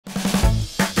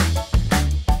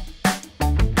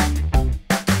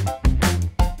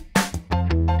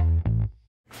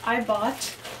I bought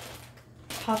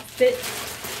Fit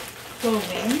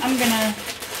clothing. I'm gonna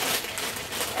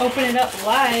open it up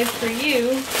live for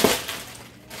you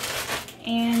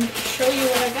and show you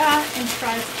what I got and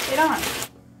try it on.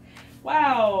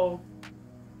 Wow.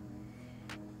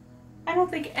 I don't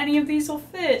think any of these will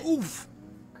fit. Oof.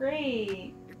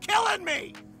 Great. You're killing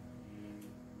me!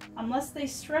 Unless they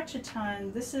stretch a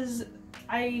ton,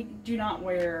 I do not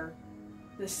wear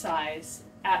this size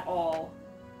at all.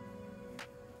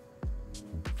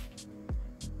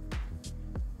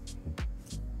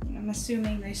 I'm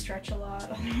assuming they stretch a lot,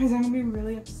 otherwise I'm gonna be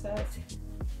really upset.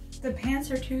 The pants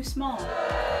are too small,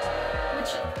 which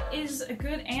is a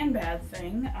good and bad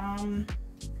thing.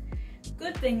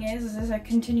 Good thing is as I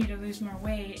continue to lose more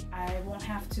weight, I won't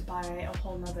have to buy a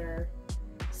whole nother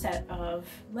set of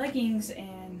leggings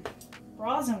and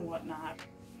bras and whatnot.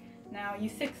 Now, you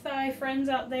thick thigh friends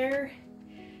out there,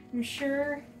 I'm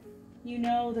sure you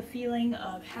know the feeling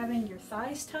of having your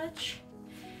thighs touch.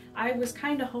 I was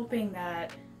kind of hoping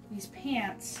that these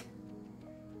pants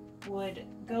would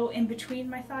go in between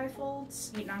my thigh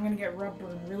folds. I'm gonna get rubber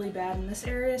really bad in this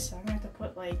area, so I'm gonna have to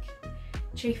put like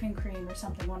chafing cream or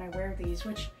something when I wear these,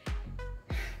 which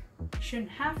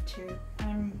shouldn't have to.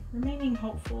 I'm remaining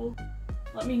hopeful.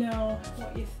 Let me know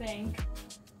what you think.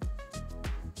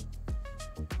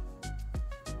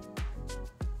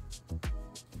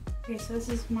 Okay, so this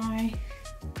is my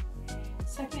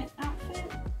second outfit.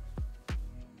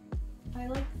 I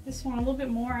like this one a little bit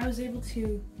more. I was able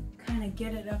to kind of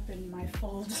get it up in my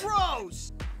folds.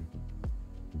 Gross!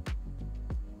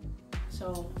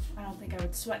 So I don't think I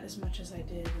would sweat as much as I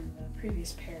did in the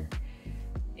previous pair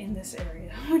in this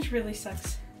area, which really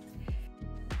sucks.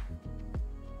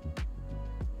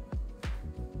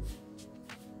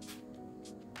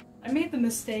 I made the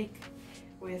mistake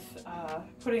with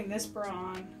putting this bra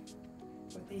on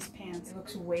with these pants. It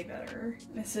looks way better.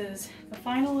 This is the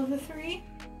final of the three.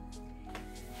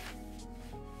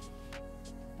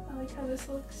 I like how this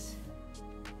looks.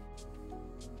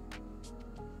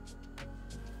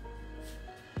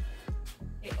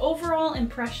 Overall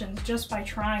impressions just by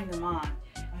trying them on.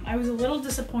 I was a little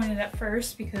disappointed at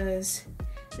first because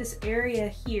this area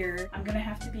here, I'm gonna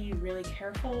have to be really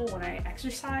careful when I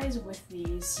exercise with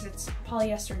these. It's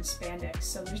polyester and spandex,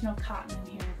 so there's no cotton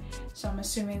in here. So I'm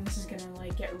assuming this is gonna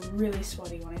like get really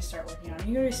sweaty when I start working on it.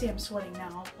 You already see I'm sweating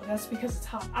now, but that's because it's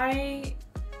hot. I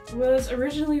was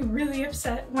originally really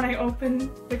upset when I opened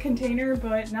the container,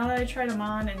 but now that I tried them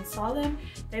on and saw them,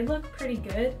 they look pretty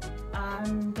good.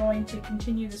 I'm going to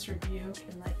continue this review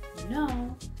and let you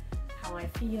know how I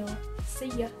feel. See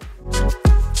ya.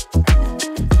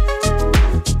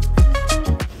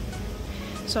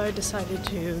 So I decided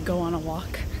to go on a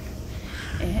walk,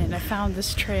 and I found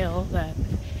this trail that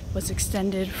was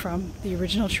extended from the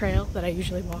original trail that I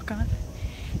usually walk on.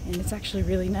 And it's actually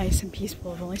really nice and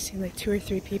peaceful. I've only seen like 2 or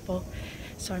 3 people,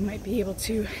 so I might be able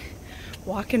to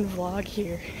walk and vlog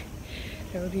here.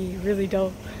 That would be really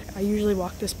dope. I usually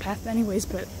walk this path anyways,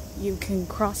 but you can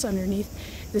cross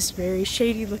underneath this very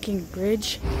shady looking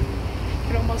bridge. You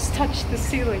can almost touch the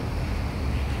ceiling.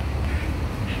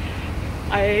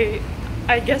 I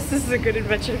guess this is a good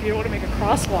invention if you want to make a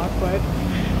crosswalk, but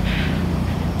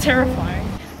terrifying.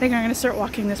 I think I'm gonna start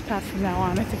walking this path from now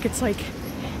on. I think it's like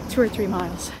 2 or 3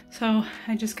 miles. So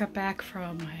I just got back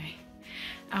from my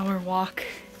hour walk.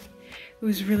 It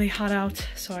was really hot out,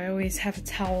 so I always have a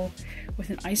towel with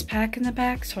an ice pack in the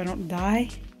back so I don't die.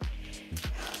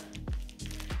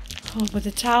 Oh, but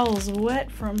the towel's wet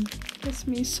from just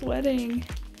me sweating.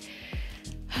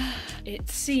 It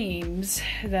seems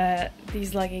that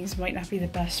these leggings might not be the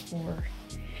best for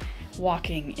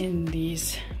walking in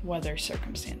these weather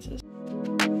circumstances.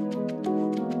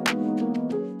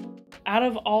 Out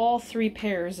of all 3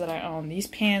 pairs that I own, these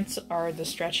pants are the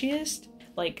stretchiest.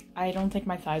 Like, I don't think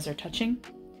my thighs are touching,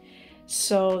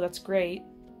 so that's great.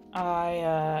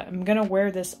 I'm gonna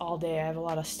wear this all day. I have a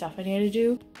lot of stuff I need to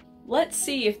do. Let's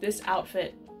see if this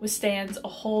outfit withstands a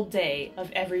whole day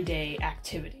of everyday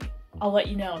activity. I'll let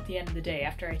you know at the end of the day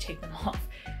after I take them off.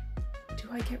 Do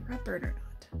I get rubbered or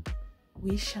not?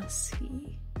 We shall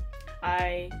see.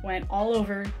 I went all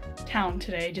over town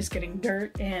today just getting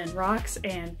dirt and rocks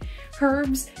and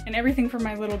herbs and everything for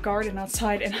my little garden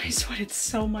outside, and I sweated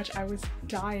so much I was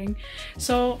dying.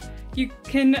 So you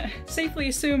can safely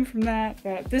assume from that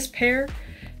this pair,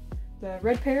 the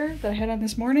red pair that I had on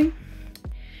this morning,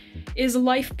 is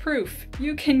life proof.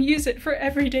 You can use it for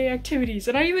everyday activities,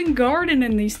 and I even garden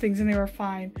in these things and they were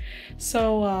fine.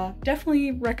 So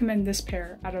definitely recommend this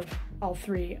pair out of all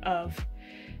 3 of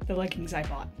the leggings I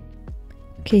bought.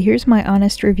 Okay, here's my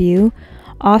honest review.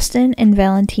 Austin and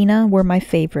Valentina were my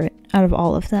favorite out of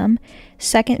all of them.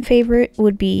 Second favorite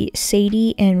would be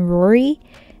Sadie and Rory.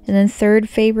 And then third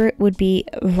favorite would be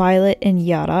Violet and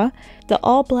Yara. The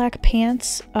all black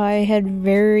pants, I had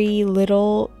very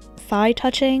little thigh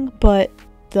touching, but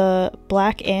the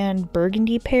black and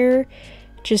burgundy pair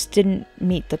just didn't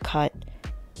meet the cut.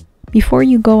 Before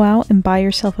you go out and buy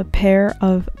yourself a pair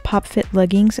of PopFit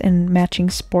leggings and matching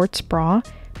sports bra,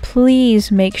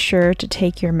 please make sure to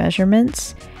take your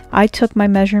measurements. I took my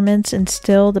measurements and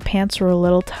still the pants were a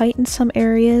little tight in some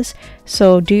areas,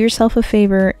 so do yourself a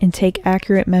favor and take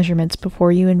accurate measurements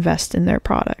before you invest in their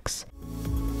products.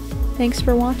 Thanks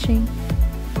for watching.